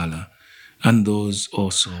different color, and those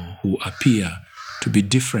also who appear to be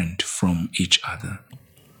different from each other,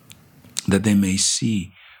 that they may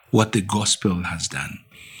see what the gospel has done,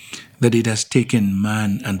 that it has taken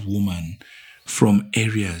man and woman from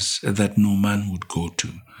areas that no man would go to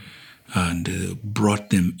and brought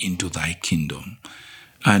them into thy kingdom,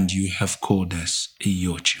 and you have called us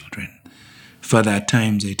your children. Father, at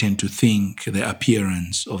times I tend to think the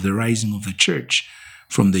appearance of the rising of the church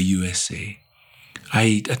from the USA,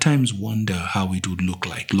 I at times wonder how it would look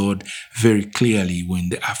like. Lord, very clearly when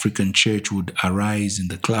the African church would arise in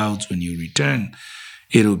the clouds when you return,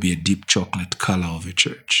 it will be a deep chocolate color of a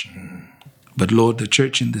church. But Lord, the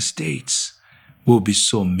church in the States will be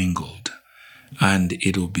so mingled, and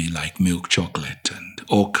it will be like milk chocolate and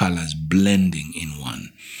all colors blending in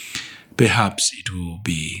one. Perhaps it will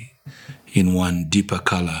be in one deeper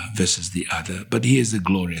color versus the other. But here's the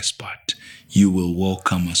glorious part. You will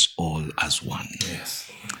welcome us all as one.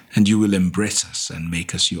 Yes. And you will embrace us and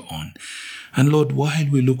make us your own. And Lord, while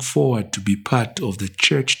we look forward to be part of the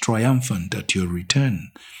church triumphant at your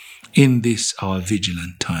return, in this our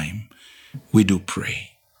vigilant time, we do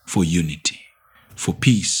pray for unity, for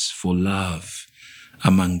peace, for love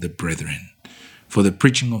among the brethren, for the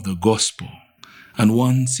preaching of the gospel. And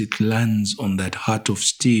once it lands on that heart of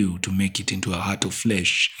steel to make it into a heart of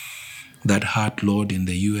flesh, that heart, Lord, in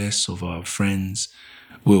the U.S. of our friends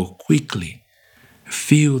will quickly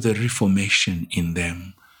feel the reformation in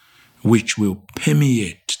them, which will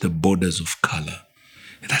permeate the borders of color.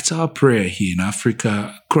 That's our prayer here in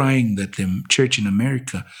Africa, crying that the church in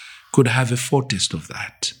America could have a foretaste of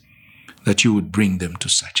that you would bring them to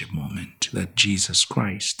such a moment, that Jesus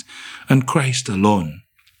Christ and Christ alone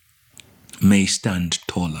may stand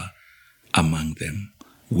taller among them,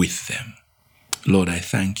 with them. Lord, I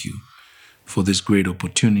thank you for this great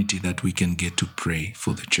opportunity that we can get to pray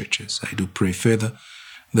for the churches. I do pray further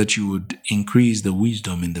that you would increase the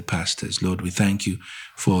wisdom in the pastors. Lord, we thank you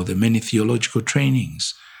for the many theological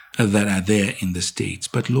trainings that are there in the States.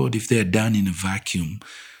 But Lord, if they are done in a vacuum,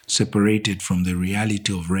 separated from the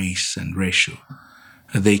reality of race and racial,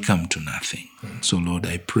 they come to nothing. So Lord,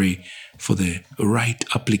 I pray for the right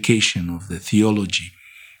application of the theology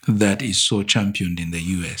that is so championed in the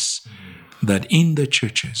U.S., that in the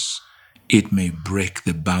churches, it may break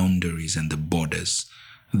the boundaries and the borders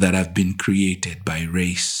that have been created by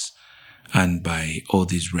race and by all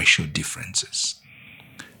these racial differences.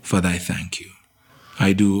 Father, I thank you.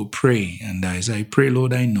 I do pray, and as I pray,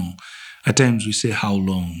 Lord, I know at times we say, how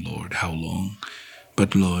long, Lord, how long?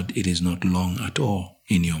 But Lord, it is not long at all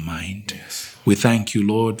in your mind. Yes. We thank you,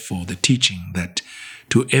 Lord, for the teaching that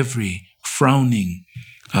to every frowning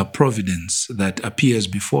providence that appears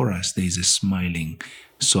before us, there is a smiling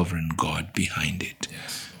sovereign God behind it.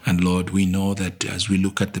 Yes. And Lord, we know that as we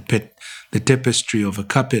look at the tapestry of a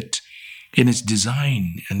carpet, in its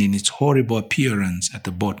design and in its horrible appearance at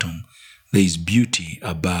the bottom, there is beauty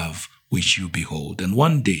above which you behold. And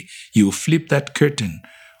one day you will flip that curtain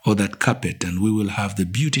or that carpet, and we will have the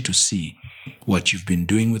beauty to see what you've been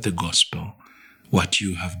doing with the gospel, what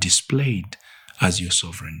you have displayed as your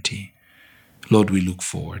sovereignty. Lord, we look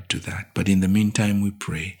forward to that. But in the meantime, we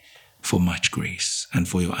pray for much grace and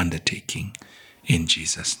for your undertaking. In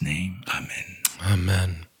Jesus' name, amen.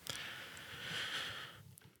 Amen.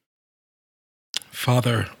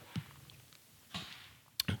 Father,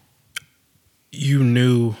 you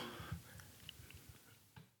knew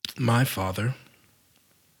my father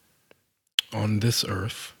on this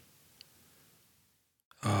earth.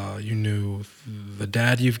 You knew the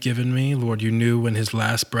dad you've given me. Lord, you knew when his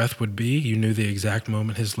last breath would be. You knew the exact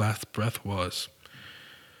moment his last breath was.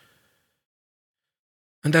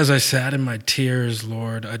 And as I sat in my tears,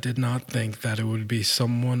 Lord, I did not think that it would be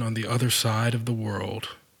someone on the other side of the world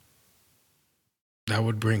that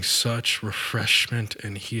would bring such refreshment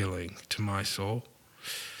and healing to my soul.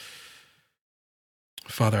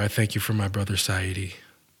 Father, I thank you for my brother Saidi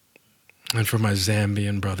and for my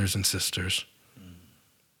Zambian brothers and sisters.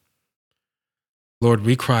 Lord,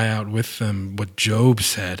 we cry out with them what Job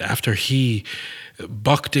said after he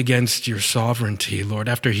bucked against your sovereignty, Lord,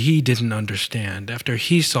 after he didn't understand, after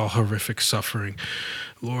he saw horrific suffering.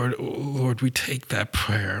 Lord, we take that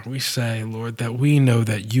prayer. We say, Lord, that we know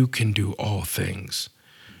that you can do all things,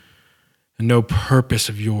 and no purpose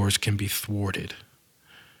of yours can be thwarted.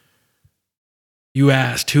 You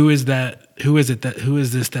asked, who is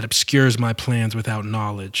this that obscures my plans without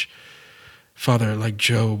knowledge? Father, like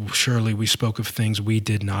Job, surely we spoke of things we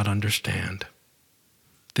did not understand,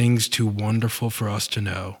 things too wonderful for us to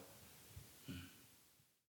know.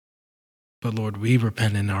 But Lord, we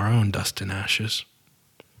repent in our own dust and ashes.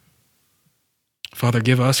 Father,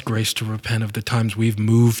 give us grace to repent of the times we've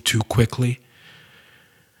moved too quickly,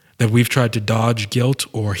 that we've tried to dodge guilt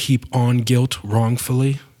or heap on guilt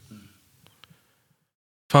wrongfully.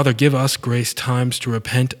 Father, give us grace times to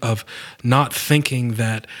repent of not thinking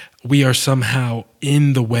that we are somehow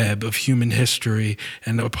in the web of human history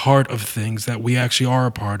and a part of things that we actually are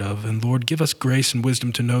a part of. And Lord, give us grace and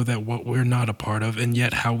wisdom to know that what we're not a part of and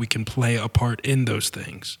yet how we can play a part in those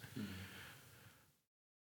things.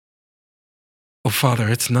 Oh, Father,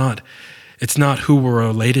 it's not who we're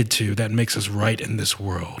related to that makes us right in this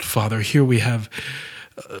world. Father, here we have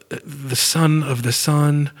the son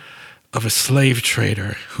of a slave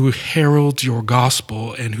trader who heralds your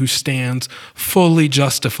gospel and who stands fully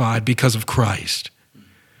justified because of Christ.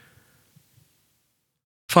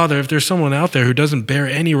 Father, if there's someone out there who doesn't bear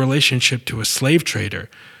any relationship to a slave trader,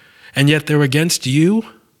 and yet they're against you,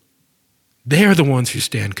 they're the ones who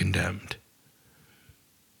stand condemned.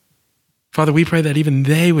 Father, we pray that even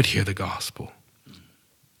they would hear the gospel.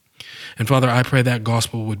 And Father, I pray that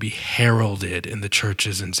gospel would be heralded in the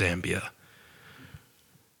churches in Zambia.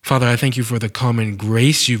 Father, I thank you for the common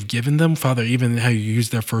grace you've given them. Father, even how you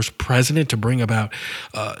used their first president to bring about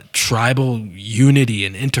tribal unity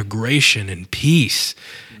and integration and peace,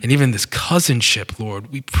 and even this cousinship,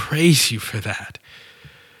 Lord. We praise you for that.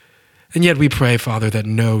 And yet we pray, Father, that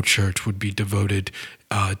no church would be devoted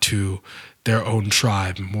to their own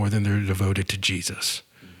tribe more than they're devoted to Jesus,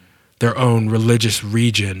 their own religious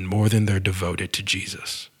region more than they're devoted to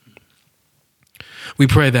Jesus. We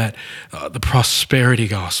pray that the prosperity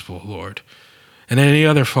gospel, Lord, and any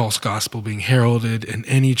other false gospel being heralded in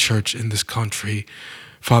any church in this country,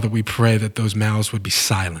 Father, we pray that those mouths would be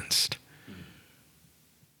silenced.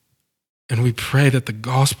 And we pray that the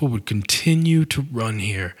gospel would continue to run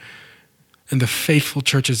here in the faithful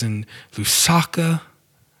churches in Lusaka.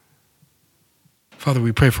 Father,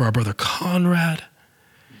 we pray for our brother Conrad.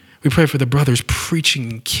 We pray for the brothers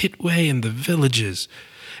preaching in Kitwe and the villages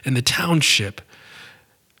and the township.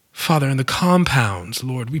 Father, in the compounds,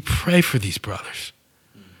 Lord, we pray for these brothers.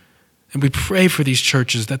 And we pray for these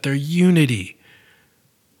churches that their unity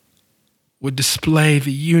would display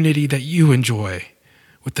the unity that you enjoy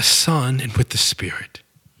with the Son and with the Spirit.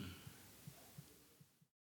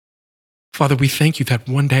 Father, we thank you that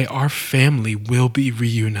one day our family will be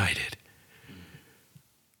reunited.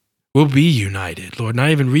 We'll be united, Lord.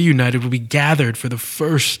 Not even reunited, we'll be gathered for the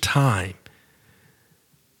first time.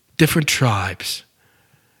 Different tribes,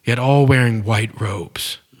 yet all wearing white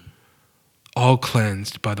robes, all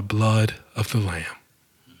cleansed by the blood of the Lamb.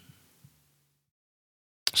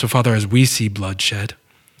 So, Father, as we see bloodshed,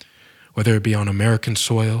 whether it be on American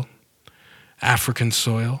soil, African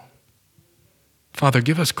soil, Father,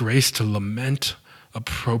 give us grace to lament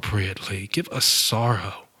appropriately. Give us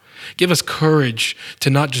sorrow. Give us courage to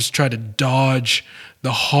not just try to dodge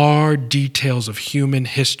the hard details of human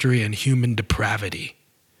history and human depravity.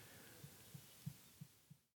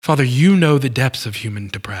 Father, you know the depths of human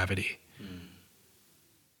depravity.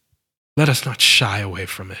 Let us not shy away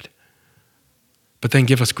from it. But then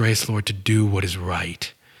give us grace, Lord, to do what is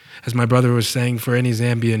right. As my brother was saying, for any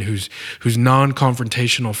Zambian who's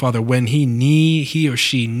non-confrontational, Father, when he or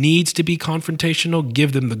she needs to be confrontational,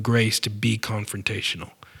 give them the grace to be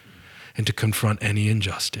confrontational. and to confront any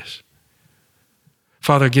injustice.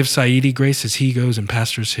 Father, give Saidi grace as he goes and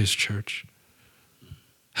pastors his church.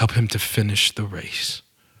 Help him to finish the race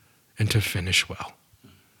and to finish well.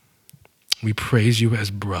 We praise you as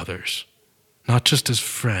brothers, not just as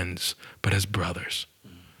friends, but as brothers.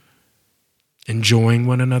 Enjoying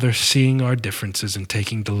one another, seeing our differences and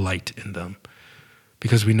taking delight in them,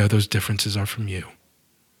 because we know those differences are from you.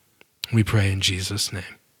 We pray in Jesus'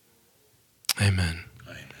 name. Amen.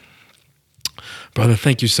 Brother,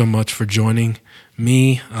 thank you so much for joining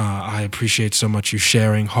me. I appreciate so much you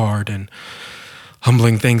sharing hard and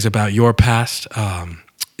humbling things about your past.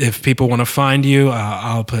 If people want to find you,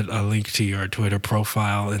 I'll put a link to your Twitter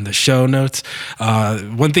profile in the show notes.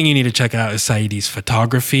 One thing you need to check out is Saidi's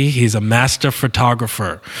photography. He's a master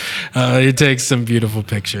photographer. He takes some beautiful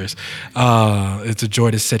pictures. It's a joy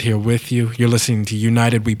to sit here with you. You're listening to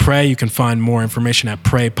United We Pray. You can find more information at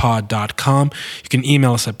praypod.com. You can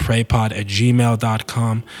email us at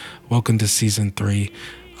praypod@gmail.com. Welcome to season 3,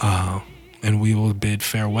 and we will bid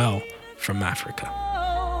farewell from Africa.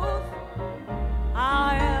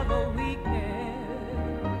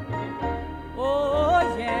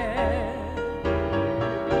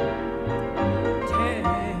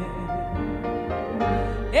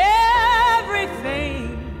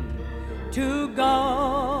 To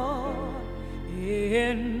God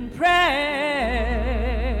in prayer.